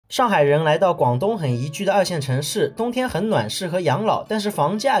上海人来到广东很宜居的二线城市，冬天很暖，适合养老，但是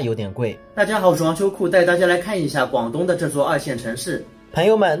房价有点贵。大家好，我是王秋裤，带大家来看一下广东的这座二线城市。朋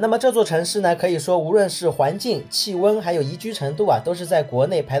友们，那么这座城市呢，可以说无论是环境、气温，还有宜居程度啊，都是在国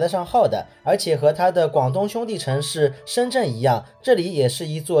内排得上号的。而且和它的广东兄弟城市深圳一样，这里也是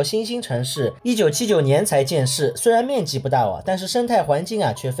一座新兴城市，1979年才建市。虽然面积不大但是生态环境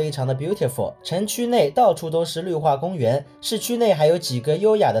啊却非常的 beautiful。城区内到处都是绿化公园，市区内还有几个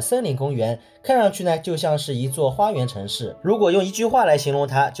优雅的森林公园，看上去呢就像是一座花园城市。如果用一句话来形容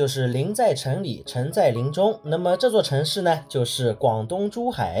它，就是林在城里，城在林中。那么这座城市呢，就是广东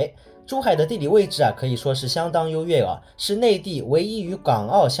珠海。珠海的地理位置啊，可以说是相当优越是内地唯一与港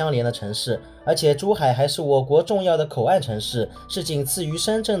澳相连的城市，而且珠海还是我国重要的口岸城市，是仅次于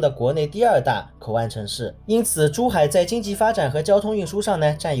深圳的国内第2大口岸城市。因此，珠海在经济发展和交通运输上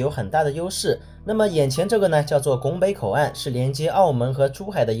呢，占有很大的优势。那么眼前这个呢，叫做拱北口岸，是连接澳门和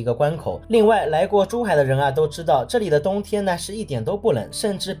珠海的一个关口。另外，来过珠海的人啊，都知道这里的冬天呢是一点都不冷，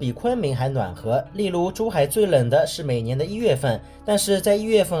甚至比昆明还暖和。例如，珠海最冷的是每年的1月份，但是在1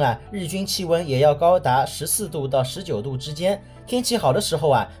月份啊，日均气温也要高达14度到19度之间。天气好的时候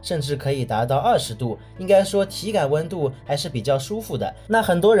啊，甚至可以达到20度，应该说体感温度还是比较舒服的。那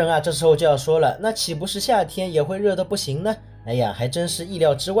很多人啊，这时候就要说了，那岂不是夏天也会热得不行呢？哎呀，还真是意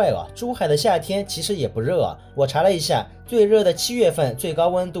料之外珠海的夏天其实也不热我查了一下，最热的7月份最高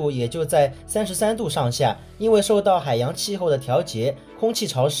温度也就在33度上下，因为受到海洋气候的调节，空气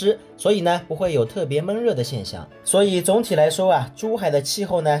潮湿，所以呢不会有特别闷热的现象。所以总体来说珠海的气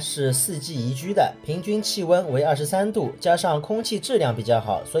候呢是4季宜居的，平均气温为23度，加上空气质量比较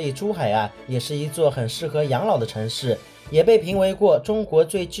好，所以珠海也是一座很适合养老的城市，也被评为过中国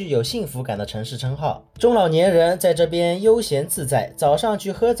最具有幸福感的城市称号。中老年人在这边悠闲自在，早上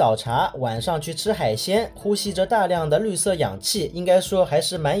去喝早茶，晚上去吃海鲜，呼吸着大量的绿色氧气，应该说还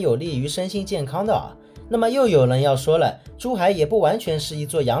是蛮有利于身心健康的那么又有人要说了，珠海也不完全是一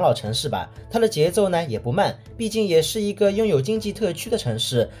座养老城市吧，它的节奏呢也不慢，毕竟也是一个拥有经济特区的城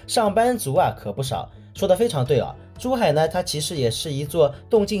市，上班族可不少。说得非常对珠海呢，它其实也是一座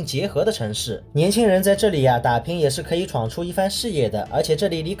动静结合的城市，年轻人在这里打拼也是可以闯出一番事业的，而且这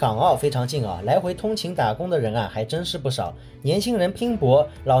里离港澳非常近来回通勤打工的人还真是不少。年轻人拼搏，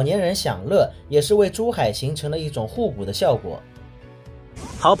老年人享乐，也是为珠海形成了一种互补的效果。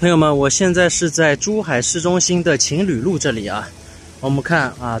好，朋友们，我现在是在珠海市中心的情侣路这里我们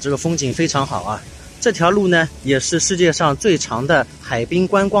看这个风景非常好这条路呢也是世界上最长的海滨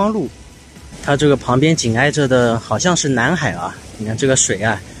观光路。它这个旁边紧挨着的好像是南海你看这个水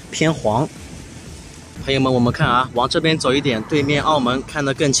偏黄。朋友们，我们看往这边走一点，对面澳门看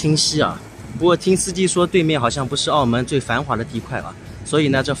得更清晰不过听司机说对面好像不是澳门最繁华的地块所以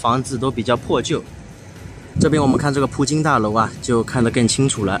呢这房子都比较破旧。这边我们看这个葡京大楼就看得更清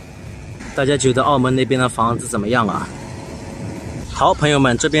楚了。大家觉得澳门那边的房子怎么样好，朋友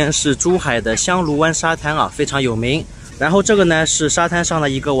们，这边是珠海的香炉湾沙滩非常有名。然后这个呢是沙滩上的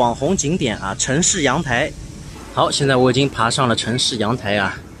一个网红景点城市阳台。好，现在我已经爬上了城市阳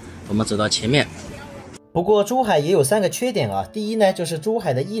台我们走到前面。不过珠海也有3个缺点第一呢，就是珠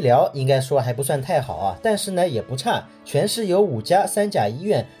海的医疗应该说还不算太好但是呢也不差，全市有5家3甲医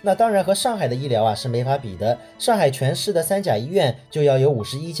院，那当然和上海的医疗是没法比的，上海全市的3甲医院就要有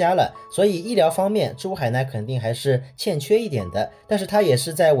51家了，所以医疗方面珠海呢肯定还是欠缺一点的，但是它也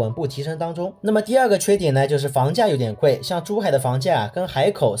是在稳步提升当中。那么第2个缺点呢，就是房价有点贵，像珠海的房价跟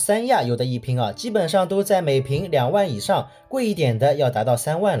海口、三亚有的一拼基本上都在每平2万以上，贵一点的要达到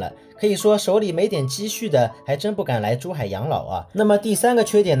3万了。可以说手里没点积蓄的还真不敢来珠海养老那么第3个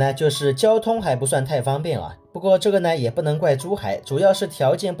缺点呢，就是交通还不算太方便不过这个呢也不能怪珠海，主要是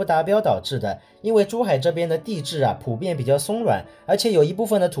条件不达标导致的。因为珠海这边的地质普遍比较松软，而且有一部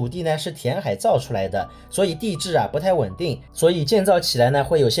分的土地呢是填海造出来的，所以地质不太稳定，所以建造起来呢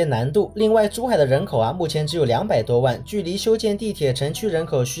会有些难度。另外珠海的人口目前只有200多万，距离修建地铁城区人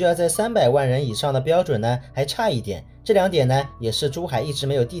口需要在300万人以上的标准呢还差一点。这2点呢也是珠海一直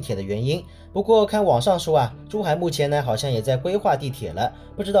没有地铁的原因。不过看网上说珠海目前呢好像也在规划地铁了，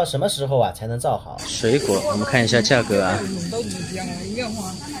不知道什么时候才能造好。水果我们看一下价格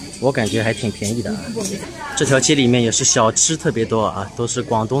我感觉还挺便宜的这条街里面也是小吃特别多都是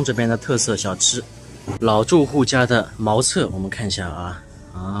广东这边的特色小吃。老住户家的茅厕我们看一下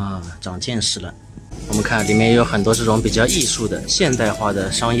长见识了。我们看里面也有很多这种比较艺术的现代化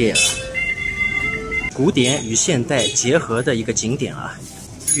的商业古典与现代结合的一个景点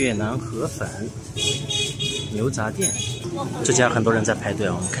越南河粉牛杂店，这家很多人在排队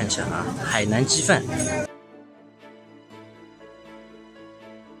我们看一下海南鸡饭。